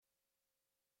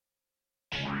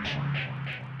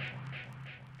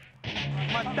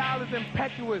My style is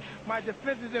impetuous, my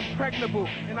defense is impregnable,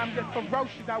 and I'm just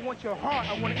ferocious. I want your heart,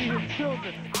 I want to eat his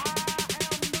children.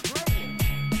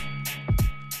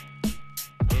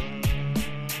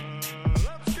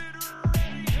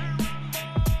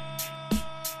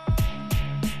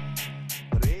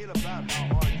 But it ain't about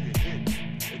how hard you hit.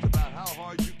 It's about how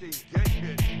hard you can get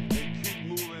hit and keep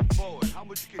moving forward. How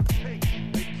much you can take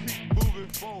and keep moving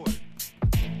forward.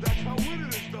 That's how winning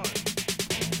is done.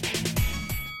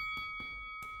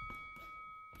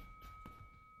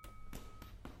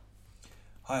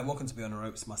 Hi, and welcome to Beyond the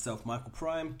Ropes. Myself, Michael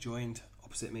Prime, joined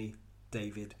opposite me,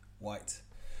 David White.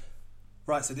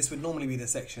 Right, so this would normally be the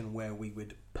section where we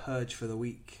would purge for the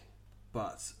week,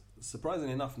 but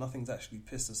surprisingly enough, nothing's actually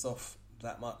pissed us off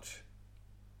that much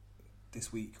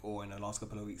this week or in the last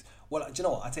couple of weeks. Well, do you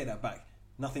know what? I take that back.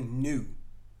 Nothing new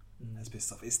has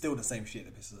pissed us off. It's still the same shit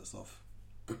that pisses us off.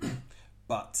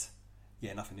 But,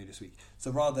 yeah, nothing new this week.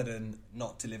 So rather than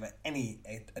not deliver any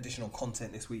additional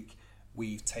content this week,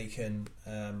 we took in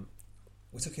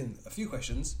a few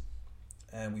questions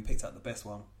and we picked out the best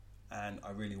one, and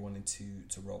I really wanted to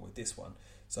roll with this one.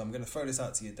 So I'm going to throw this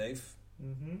out to you, Dave.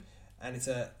 Mm-hmm. And it's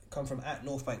come from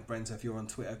 @Northbank Brent. If you're on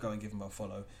Twitter, go and give him a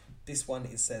follow. This one,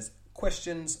 it says,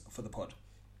 questions for the pod.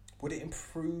 Would it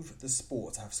improve the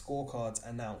sport to have scorecards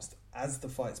announced as the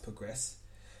fights progress?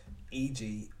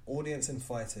 E.g., audience and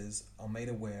fighters are made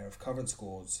aware of current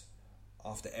scores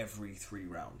after every 3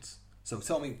 rounds. So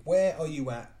tell me, where are you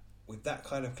at with that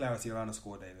kind of clarity around the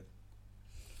score, David?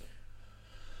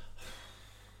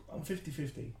 I'm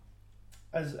 50-50.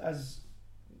 As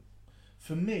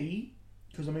for me,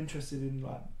 because I'm interested in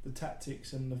like the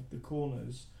tactics and the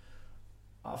corners,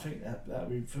 I think that'd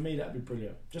be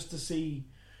brilliant. Just to see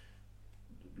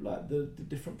like the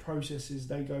different processes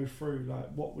they go through.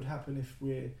 Like what would happen if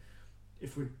we're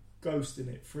ghosting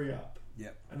it 3 up,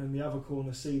 Yep. and then the other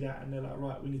corner see that and they're like,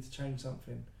 right, we need to change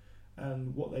something,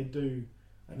 and what they do,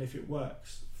 and if it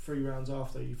works 3 rounds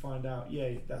after, you find out,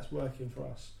 yeah, that's working for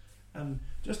us. And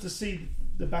just to see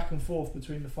the back and forth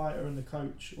between the fighter and the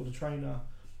coach or the trainer,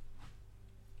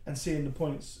 and seeing the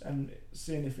points and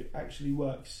seeing if it actually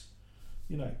works,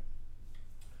 you know.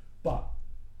 But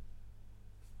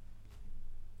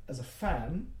as a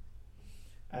fan,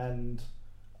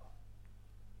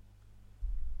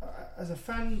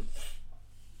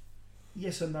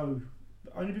 yes or no,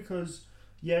 only because,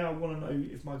 yeah, I want to know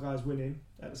if my guy's winning.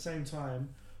 At the same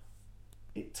time,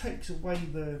 it takes away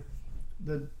the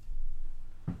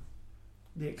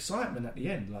excitement at the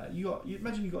end. Like you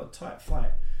imagine you got a tight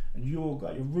fight and you're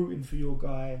rooting for your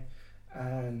guy,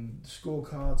 and the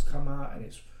scorecards come out and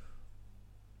it's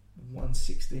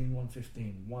 116,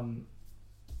 115,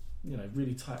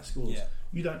 really tight scores. Yeah.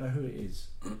 You don't know who it is,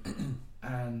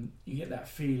 and you get that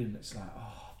feeling that's like,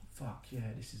 oh fuck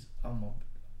yeah, this is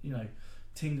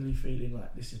tingly feeling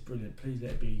like this is brilliant. Please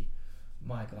let it be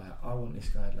my guy. I want this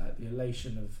guy. Like the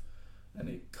elation of, and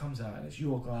it comes out and it's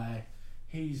your guy.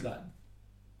 He's like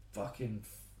fucking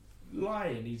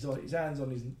lying. He's on his hands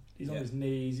on his on his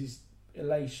knees. His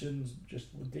elation's just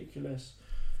ridiculous.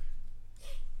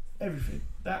 Everything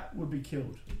that would be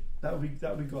killed. That would be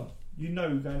gone. You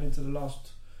know, going into the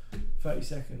last 30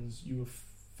 seconds, you were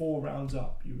 4 rounds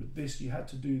up. You were this. You had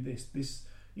to do this. This.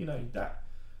 You know that.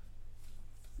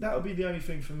 That would be the only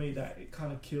thing for me that it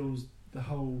kind of kills the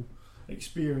whole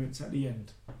experience at the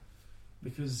end,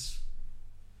 because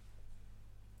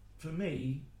for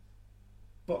me,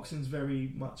 boxing's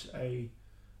very much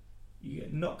you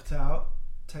get knocked out,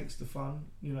 takes the fun.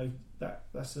 You know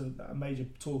that's a major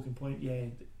talking point. Yeah,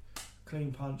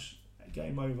 clean punch,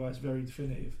 game over. It's very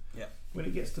definitive. Yeah. When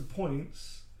it gets to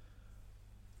points,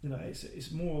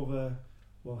 it's more of a,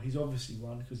 well, he's obviously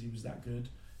won because he was that good.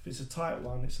 If it's a tight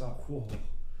one, it's like, whoa,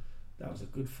 that was a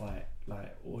good fight,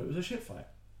 like, or it was a shit fight.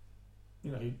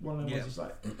 You know, one of them was just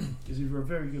like, it's either a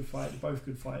very good fight, both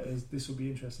good fighters. This will be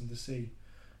interesting to see.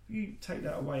 If you take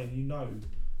that away and you know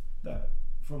that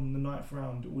from the 9th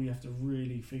round, all you have to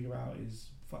really figure out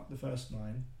is fuck the first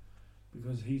 9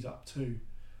 because he's up 2.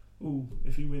 Ooh,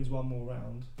 if he wins one more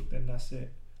round, then that's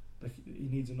it. Like, he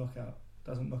needs a knockout.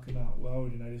 Doesn't knock him out. Well, I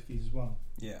already know this geezer's won.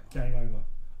 Yeah. Game over.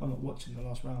 I'm not watching the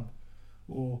last round.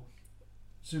 Or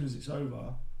as soon as it's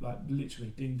over, like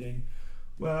literally ding ding.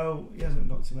 Well, he hasn't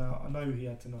knocked him out. I know he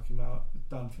had to knock him out.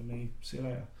 Done for me. See you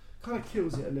later. Kind of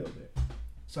kills it a little bit.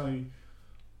 So,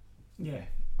 yeah,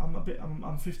 I'm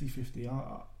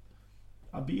 50-50.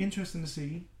 I'd be interested to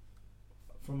see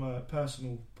from a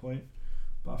personal point,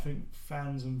 but I think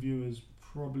fans and viewers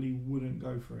probably wouldn't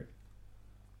go for it.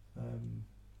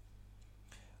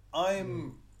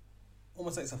 I'm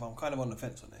almost like myself. I'm kind of on the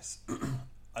fence on this.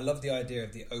 I love the idea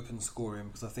of the open scoring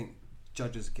because I think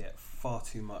judges get far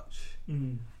too much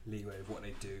leeway with what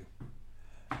they do.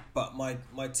 But my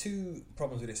two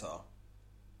problems with this are,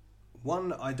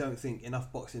 one, I don't think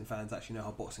enough boxing fans actually know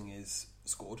how boxing is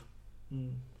scored.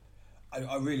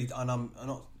 I really, and I'm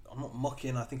not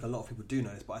mocking. I think a lot of people do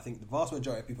know this, but I think the vast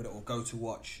majority of people that will go to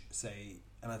watch, say,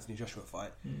 an Anthony Joshua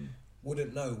fight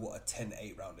wouldn't know what a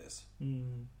 10-8 round is.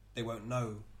 They won't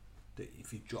know that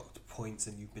if you dropped points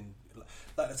and you've been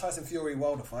like the Tyson Fury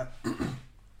Wilder fight.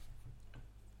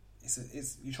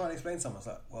 It's you try and explain to someone, it's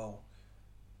like, well,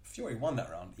 Fury won that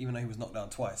round even though he was knocked down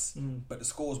twice, but the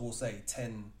scores will say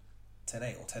 10-8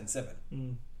 or 10-7.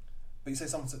 But you say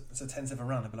it's a 10-7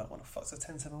 round, they'll be like, what the fuck's a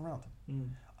 10-7 round?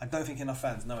 I don't think enough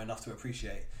fans know enough to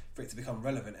appreciate for it to become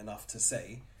relevant enough to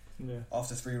say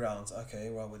after 3 rounds, okay,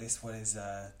 well, this one is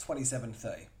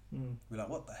 27-30. We're like,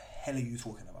 what the hell are you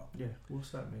talking about? Yeah,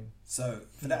 what's that mean? So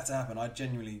for that to happen, I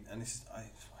genuinely, and this is,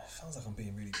 it sounds like I'm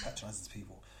being really patronising to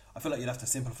people. I feel like you'd have to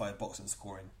simplify boxing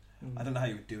scoring. I don't know how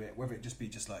you would do it. Whether it just be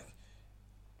just like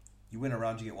you win a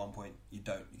round, you get 1 point. You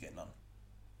don't, you get none.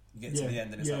 You get to the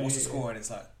end, and it's like, what's the score? And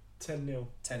it's like 10-0.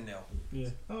 10-0. Yeah.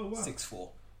 Oh wow. 6-4.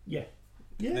 Yeah.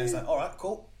 And then it's like, all right,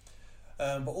 cool.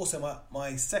 But also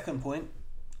my second point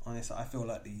on this, I feel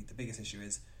like the biggest issue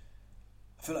is,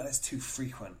 I feel like that's too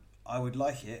frequent. I would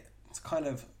like it to kind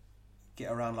of get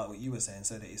around like what you were saying,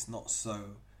 so that it's not so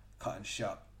cut and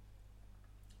shut.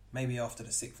 Maybe after the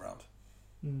 6th round.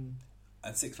 And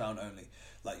 6th round only.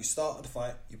 Like, you start the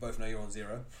fight, you both know you're on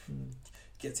 0.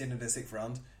 Get to the end of the 6th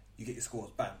round, you get your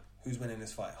scores, bang. Who's winning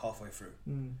this fight halfway through?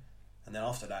 And then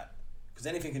after that, because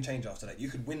anything can change after that, you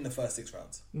could win the first 6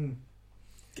 rounds.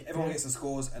 Everyone gets the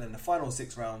scores, and then the final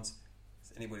 6 rounds,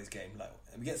 it's anybody's game. Like,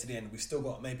 and we get to the end, we've still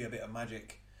got maybe a bit of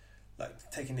magic. Like,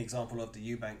 taking the example of the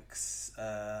Eubank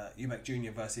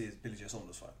Jr. versus Billy Joe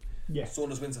Saunders fight. Yeah.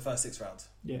 Saunders wins the first 6 rounds.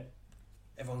 Yeah.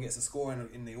 Everyone gets a score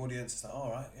in the audience. It's like,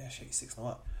 all right, yeah, shit, you're 6-0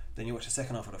 up. Then you watch the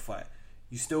second half of the fight.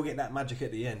 You still get that magic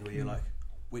at the end where you're like,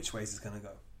 which way is this going to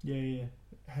go? Yeah.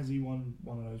 Has he won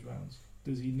one of those rounds?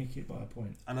 Does he nick it by a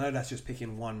point? And I know that's just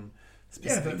picking one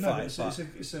specific fight. But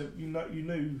it's a you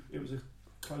knew it was a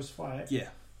close fight. Yeah.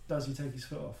 Does he take his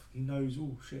foot off? He knows.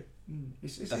 Oh shit!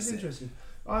 It's interesting.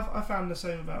 I found the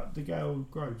same about DeGale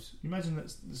Groves. Imagine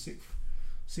that's the 6th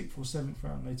or 7th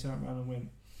round. They turned around and went,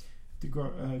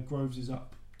 Groves is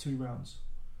up 2 rounds.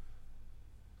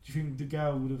 Do you think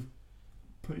DeGale would have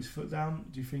put his foot down?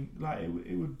 Do you think like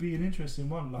it would be an interesting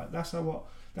one? Like that's what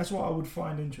I would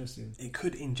find interesting. It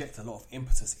could inject a lot of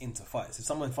impetus into fights. If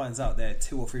someone finds out they're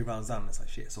 2 or 3 rounds down, it's like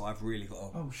shit. So I've really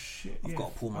got to. I've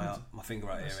got to pull my finger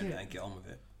out here and get on with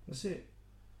it. That's it.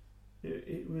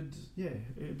 It would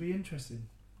it'd be interesting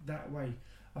that way.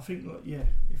 I think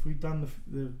if we'd done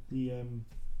the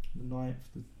 9th,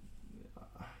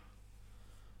 I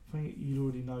think you'd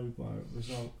already know by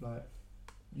result. Like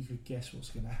you could guess what's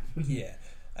going to happen. Yeah.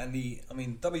 And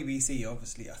WBC,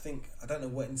 obviously, I don't know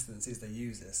what instances they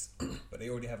use this, but they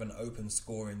already have an open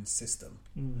scoring system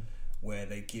where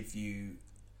they give you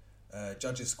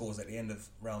judges' scores at the end of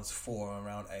rounds 4 and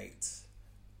round 8.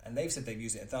 And they've said they've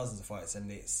used it in thousands of fights,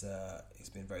 and it's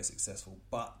been very successful.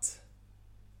 But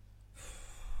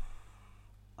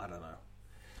I don't know.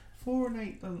 4 and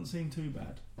 8 doesn't seem too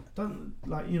bad.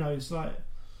 It's like,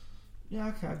 yeah,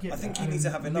 okay, I get. I think you need to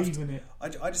have enough. I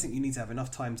just think you need to have enough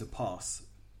time to pass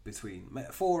between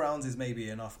 4 rounds is maybe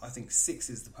enough. I think 6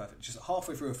 is the perfect. Just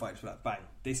halfway through a fight, just be like, bang,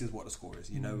 this is what the score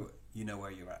is. You know where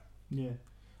you're at. Yeah,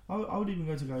 I would even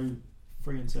go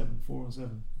 3 and 7, 4 and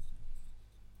 7.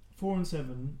 4 and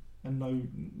 7 and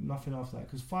nothing after that,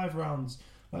 because 5 rounds,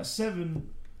 like 7,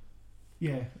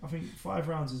 I think 5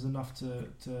 rounds is enough to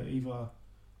either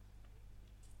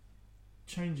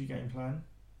change your game plan,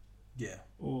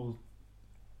 or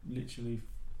literally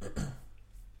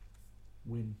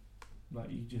win.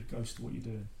 Like you just ghost what you're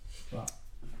doing. But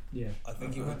I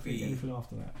think it would be anything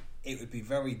after that. It would be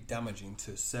very damaging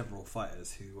to several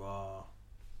fighters who are,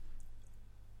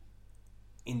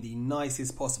 in the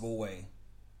nicest possible way,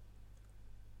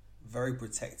 very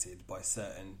protected by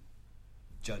certain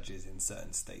judges in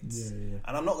certain states. Yeah.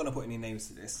 And I'm not going to put any names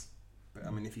to this, but I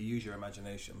mean, if you use your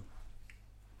imagination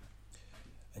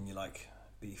and you like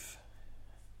beef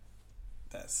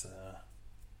that's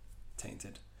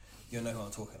tainted, you'll know who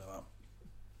I'm talking about.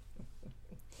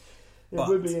 It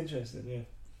would be interesting, yeah.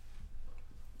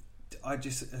 I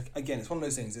just, again, it's one of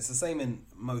those things. It's the same in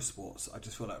most sports. I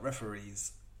just feel like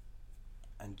referees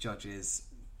and judges,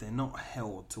 they're not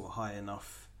held to a high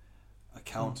enough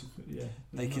account. Yeah,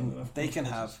 they can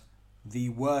have the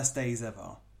worst days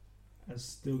ever and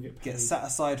still get sat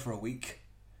aside for a week,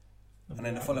 And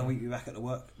then the following week, you're back at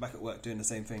work doing the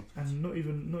same thing. And not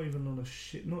even on a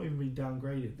shit, not even be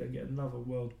downgraded. They get another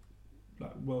world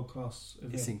class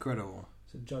event. It's incredible.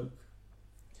 It's a joke.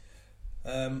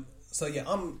 So yeah,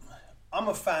 I'm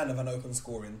a fan of an open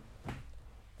scoring,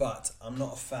 but I'm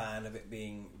not a fan of it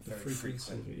being very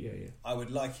frequent. Yeah. I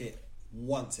would like it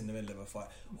once in the middle of a fight,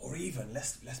 or even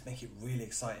let's make it really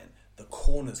exciting. The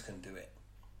corners can do it.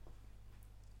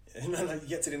 You know, like you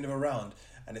get to the end of a round,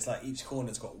 and it's like each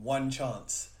corner's got one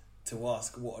chance to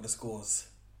ask what are the scores.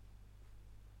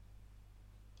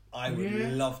 I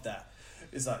would love that.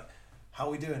 It's like, how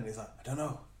are we doing? It's like, I don't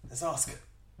know. Let's ask.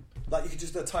 Like you could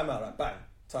just do a timeout, like bang,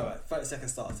 timeout, 30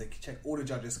 seconds start. So check all the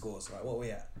judges' scores. Right, what are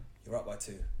we at? You're up by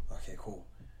 2. Okay, cool.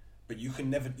 But you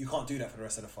can't do that for the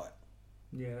rest of the fight.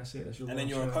 Yeah, that's it. That's your and then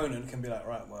your opponent can be like,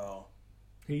 right, well,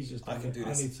 he's just. I can do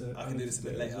this. I can do this a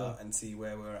bit later and see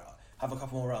where we're at. Have a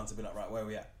couple more rounds and be like, right, where are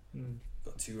we at?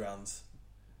 Got 2 rounds.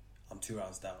 I'm 2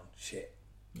 rounds down. Shit.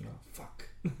 No, fuck.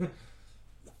 Do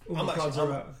you know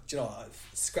what?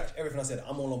 Scratch everything I said.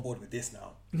 I'm all on board with this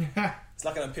now. It's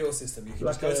like an appeal system. You can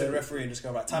just go to the referee and just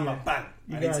go, right, time out, bang.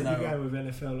 I need to know. You go with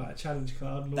NFL like a challenge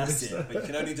card. And that's it. But you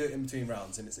can only do it in between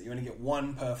rounds, and it's you only get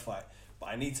 1 per fight. But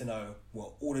I need to know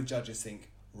what all the judges think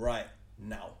right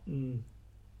now.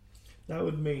 That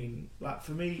would mean, like,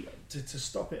 for me to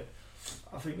stop it,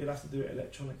 I think you'd have to do it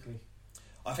electronically.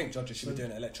 I think judges should be doing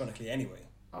it electronically anyway.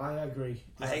 I agree.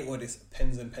 I hate all this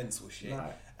pens and pencil shit.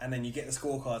 And then you get the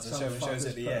scorecards and shows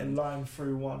at the end. Line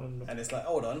through one and it's like,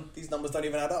 hold on, these numbers don't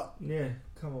even add up. Yeah,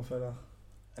 come on, fella.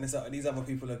 And it's like these other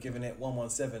people are giving it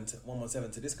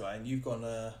 117 to this guy, and you've gone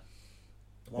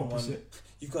opposite.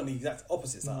 You've gone the exact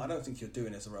opposite. So I don't think you're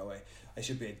doing this the right way. It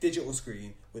should be a digital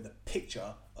screen with a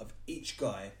picture of each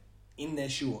guy in their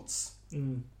shorts.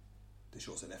 The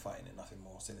shorts that they're fighting in, nothing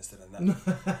more sinister than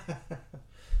that.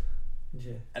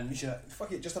 Yeah. And you should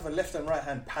just have a left and right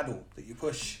hand paddle that you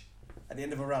push at the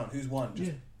end of a round. Who's won?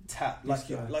 Just tap like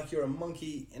you're a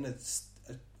monkey in a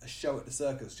show at the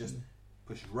circus. Just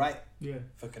push right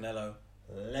for Canelo,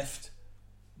 left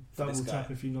for double this guy.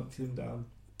 tap if you knocked him down.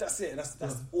 That's it.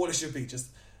 That's all it should be. I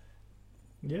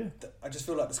just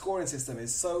feel like the scoring system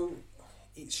is so.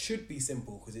 It should be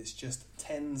simple because it's just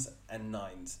 10s and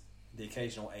 9s, the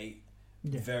occasional 8,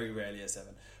 very rarely a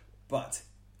 7. But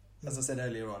as I said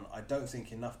earlier on, I don't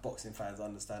think enough boxing fans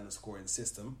understand the scoring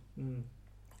system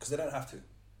because they don't have to.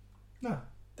 No,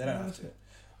 they don't have to.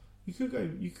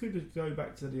 You could go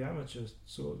back to the amateurs,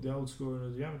 sort of the old scoring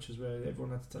of the amateurs, where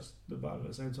everyone had to touch the button at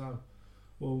the same time.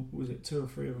 Or was it 2 or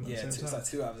 3 of them at the same time? It's like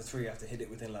 2 out of the 3 have to hit it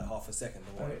within like half a second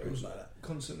or whatever. It was like that.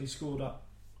 Constantly scored up,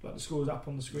 like the score was up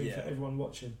on the screen for everyone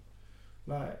watching.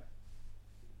 Like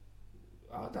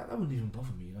that wouldn't even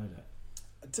bother me, you know that.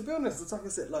 To be honest, it's like I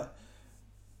said, like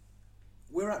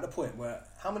we're at the point where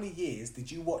how many years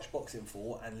did you watch boxing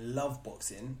for and love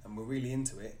boxing and were really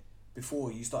into it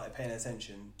before you started paying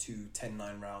attention to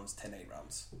 10-9 rounds, 10-8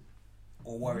 rounds?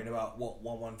 Or worried about what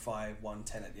 115,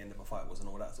 110 at the end of a fight was and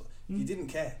all that sort of. You didn't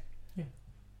care. Yeah.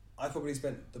 I probably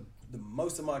spent the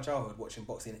most of my childhood watching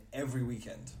boxing every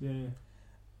weekend. Yeah.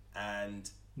 And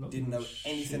didn't know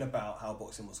anything about how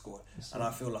boxing was scored. And I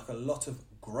feel like a lot of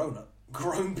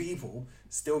grown people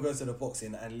still go to the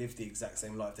boxing and live the exact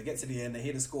same life. They get to the end, they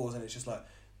hear the scores, and it's just like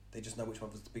they just know which one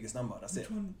was the biggest number. That's it.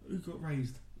 Who got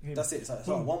raised? Him. That's it. It's like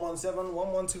 117,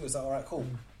 112. It's like, all right, cool.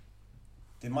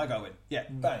 Did my guy win? Yeah,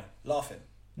 bang, laughing,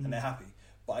 and they're happy.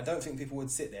 But I don't think people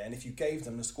would sit there, and if you gave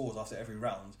them the scores after every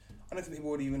round, I don't think people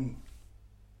would even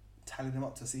tally them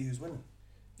up to see who's winning.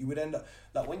 You would end up,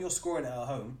 like when you're scoring it at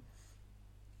home,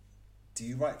 do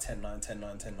you write 10-9,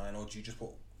 10-9, 10-9, or do you just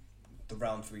put the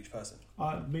round for each person?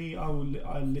 I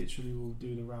literally will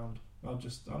do the round. I'm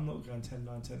not going 10-9,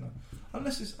 10-9.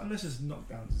 Unless it's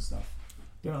knockdowns and stuff.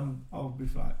 Then I'll be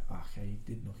like, okay, he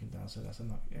did knock him down, so that's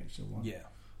an extra one. Yeah.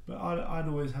 But I'd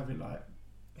always have it like,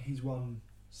 he's won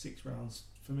 6 rounds.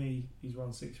 For me, he's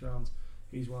won 6 rounds.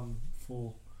 He's won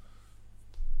 4.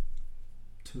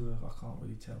 2, I can't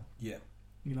really tell. Yeah.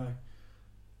 You know,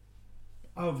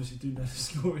 I obviously do know the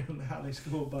story on how they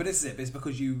score, but this is it. It's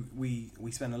because we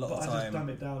spend a lot of time dumb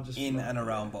it down just in and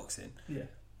around boxing. Yeah.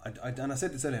 And I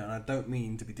said this earlier, and I don't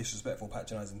mean to be disrespectful,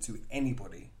 patronising to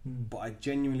anybody, but I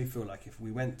genuinely feel like if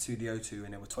we went to the O2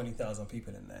 and there were 20,000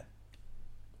 people in there,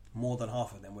 more than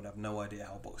half of them would have no idea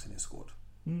how boxing is scored.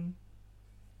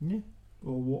 Yeah.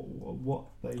 Or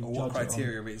what they or judge what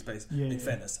criteria it is based. Yeah, in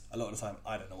fairness, a lot of the time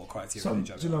I don't know what criteria they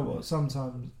judge. Do you know what?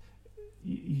 Sometimes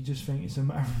you just think it's a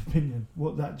matter of opinion.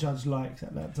 What that judge likes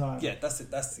at that time. Yeah, that's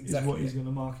it. That's exactly is what he's going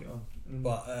to mark it on.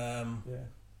 But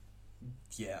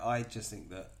I just think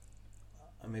that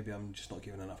maybe I'm just not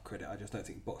giving enough credit. I just don't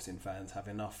think boxing fans have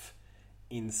enough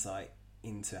insight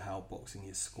into how boxing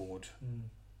is scored,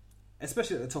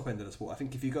 especially at the top end of the sport. I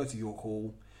think if you go to York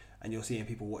Hall and you're seeing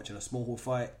people watching a small hall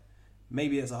fight,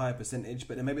 maybe it's a higher percentage,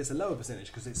 but then maybe it's a lower percentage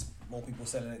because it's more people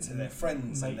selling it to their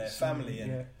friends and their family.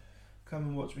 And come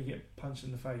and watch me get punched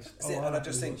in the face. and I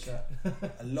just think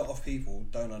a lot of people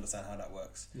don't understand how that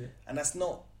works, and it's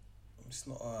not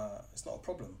a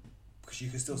problem because you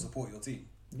can still support your team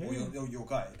or your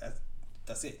guy.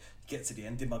 That's it. Get to the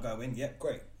end. Did my guy win? Yep,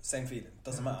 great. Same feeling.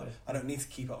 Doesn't matter. I don't need to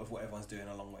keep up with what everyone's doing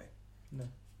a long way. No.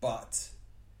 But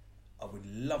I would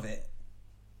love it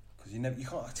because you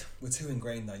can't. We're too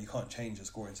ingrained now. You can't change the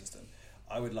scoring system.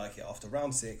 I would like it after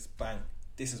round 6. Bang.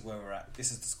 This is where we're at.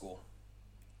 This is the score.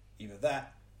 Either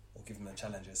that or give them the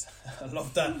challenges. I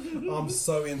love that. I'm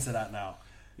so into that now.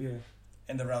 Yeah.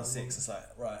 End of round 6, it's like,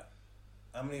 right,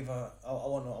 how many of I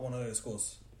want to know the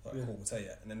scores. Like, cool, we'll tell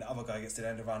you. And then the other guy gets to the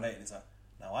end of round 8 and it's like,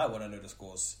 now I want to know the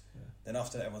scores. Yeah. Then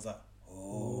after that, everyone's like,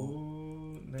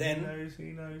 then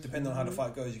he knows, depending on how the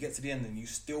fight goes, you get to the end and you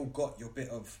still got your bit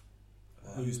of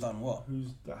who's done what.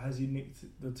 Has he nicked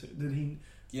did he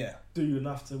Yeah. do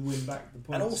enough to win back the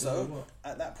points? And also,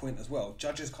 at that point as well,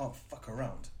 judges can't fuck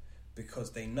around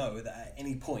because they know that at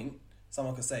any point,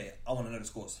 someone could say, I want to know the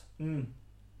scores.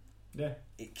 Yeah.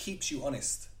 It keeps you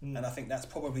honest. And I think that's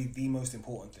probably the most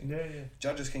important thing. Yeah.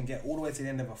 Judges can get all the way to the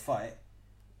end of a fight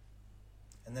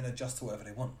and then adjust to whatever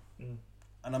they want.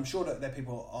 And I'm sure that there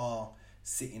people are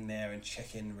sitting there and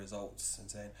checking results and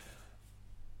saying,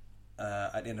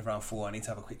 at the end of round 4, I need to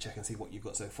have a quick check and see what you've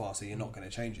got so far, so you're not going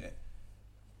to change it.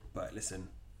 But listen,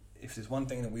 if there's one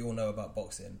thing that we all know about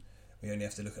boxing, we only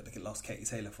have to look at the last Katie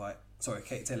Taylor fight. Sorry,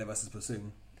 Katie Taylor versus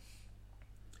Bassoon.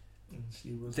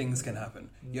 Things can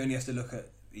happen. You only have to look at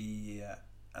the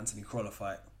Anthony Crawler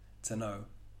fight to know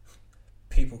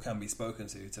people can be spoken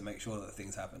to make sure that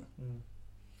things happen.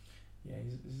 Yeah,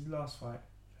 his last fight.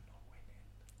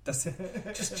 That's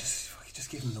it. Just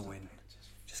give him the win.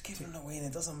 Just give him the win.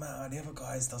 It doesn't matter. The other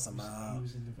guys doesn't matter. He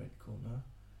was in the red corner.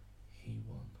 He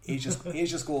won. Here's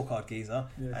your scorecard, geezer,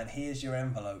 and here's your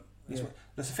envelope. Listen,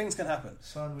 things can happen,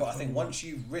 but I think once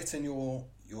you've written your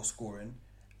scoring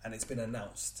and it's been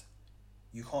announced,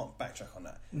 you can't backtrack on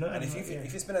that.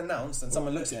 If it's been announced and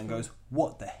someone looks at it and goes,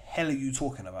 "What the hell are you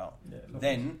talking about?"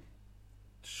 Then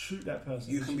shoot that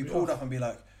person. You can be pulled up and be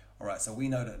like, "All right, so we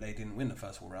know that they didn't win the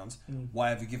first 4 rounds. Why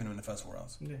have you given them the first 4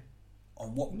 rounds?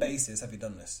 On what basis have you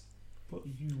done this? What are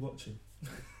you watching?"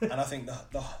 And I think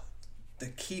the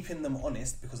keeping them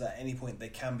honest, because at any point they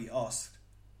can be asked,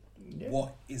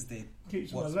 what is the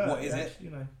what is it?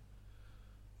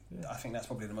 I think that's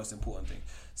probably the most important thing.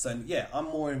 So I'm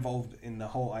more involved in the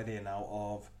whole idea now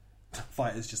of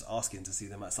fighters just asking to see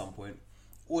them at some point,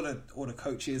 or the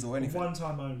coaches or anything. One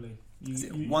time only.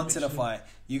 Once in a fight,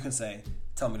 you can say,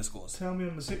 "Tell me the scores. Tell me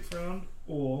on the 6th round,"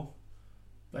 or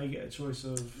they get a choice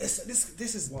of this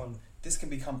is one. This can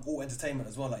become all entertainment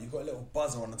as well. Like you've got a little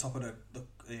buzzer on the top of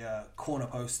the corner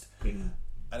post. Bing.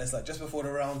 And it's like just before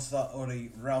the round start or the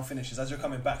round finishes, as you're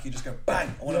coming back, you just go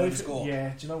bang. I want to know the score.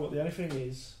 Yeah. Do you know what the only thing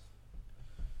is?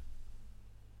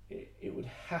 It would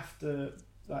have to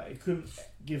it couldn't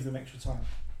give them extra time.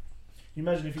 You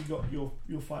imagine if you got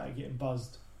your fighter getting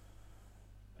buzzed,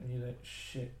 and you're like,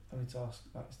 shit, I need to ask.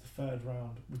 It's the 3rd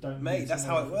round. We don't. Mate, that's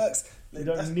how it works. We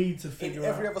don't need to figure out. In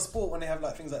every other sport, when they have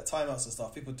things like timeouts and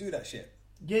stuff, people do that shit.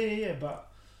 Yeah. But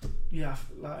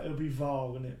it'll be VAR,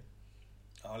 wouldn't it?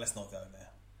 Oh, let's not go there.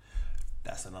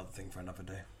 That's another thing for another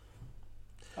day.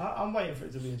 I'm waiting for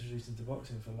it to be introduced into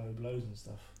boxing for low blows and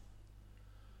stuff.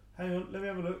 Hang on, let me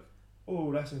have a look.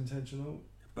 Oh, that's intentional.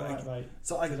 But right, mate.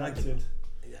 So and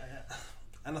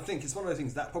I think it's one of those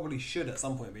things that probably should at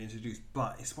some point be introduced,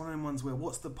 but it's one of them ones where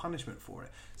what's the punishment for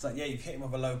it? It's like, you've hit him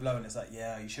with a low blow and it's like,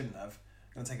 you shouldn't have.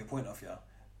 I'm going to take a point off you.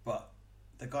 But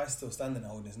the guy's still standing there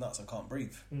holding his nuts and can't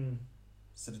breathe.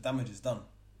 So the damage is done.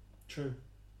 True.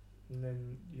 And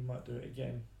then you might do it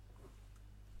again.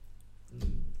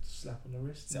 Slap on the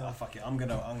wrist. So fuck it. I'm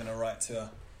gonna write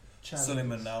to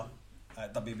Suleiman now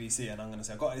at WBC, and I'm gonna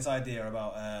say I've got this idea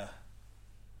about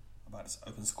this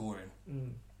open scoring.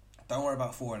 Don't worry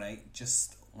about 4 and 8.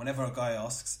 Just whenever a guy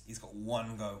asks, he's got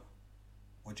one go.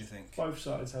 What do you think? Both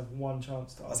sides have one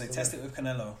chance to ask. I say test it with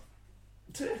Canelo.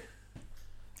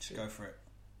 Just go for it.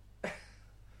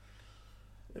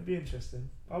 It'd be interesting.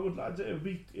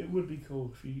 It would be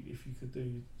cool if you could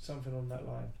do something on that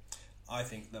line. I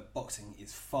think that boxing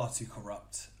is far too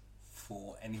corrupt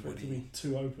for anybody to be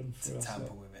too open for to us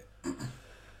tamper with it.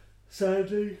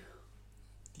 Sadly.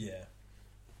 Yeah.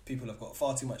 People have got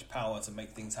far too much power to make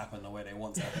things happen the way they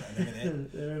want to happen at the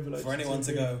minute. For anyone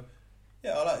to go,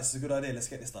 I like this, it's a good idea, let's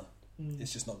get this done.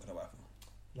 It's just not going to happen.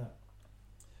 No.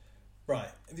 Right.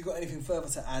 Have you got anything further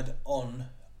to add on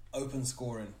open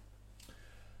scoring?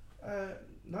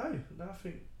 No. I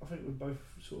think we both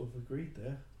sort of agreed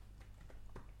there.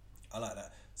 I like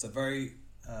that. So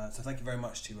so thank you very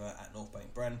much to at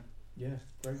Northbank Bren. Yeah,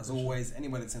 great. As question. always,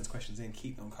 anyone that sends questions in,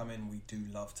 keep them coming. We do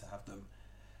love to have them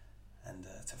and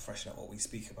to freshen up what we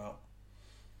speak about.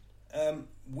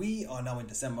 We are now in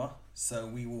December, so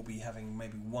we will be having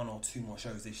maybe 1 or 2 more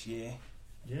shows this year.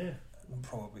 Yeah.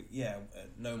 Probably, yeah,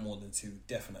 no more than 2,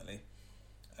 definitely.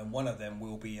 And one of them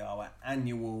will be our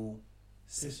annual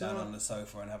sit down on the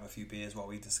sofa and have a few beers while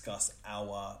we discuss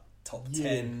our top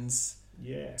 10s,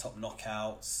 top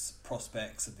knockouts,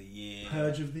 prospects of the year.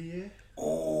 Purge of the year?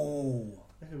 Oh!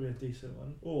 That could be a decent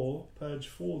one. Or Purge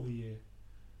for the year.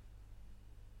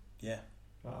 Yeah.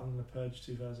 Like, I'm going to purge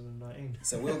 2019.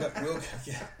 So we'll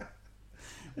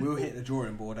hit the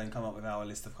drawing board and come up with our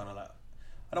list of kind of like,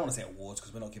 I don't want to say awards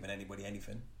because we're not giving anybody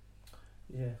anything.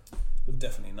 Yeah.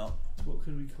 Definitely not. What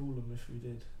could we call them if we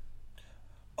did?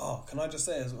 Oh, can I just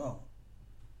say as well?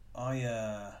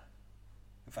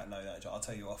 In fact, no, I'll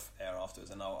tell you off air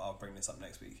afterwards, and I'll bring this up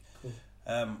next week. Cool.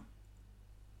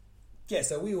 Yeah,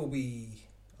 so we will be.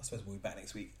 I suppose we'll be back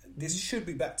next week. This should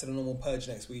be back to the normal purge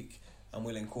next week, and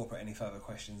we'll incorporate any further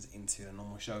questions into the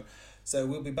normal show. So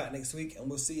we'll be back next week, and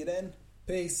we'll see you then.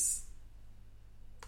 Peace.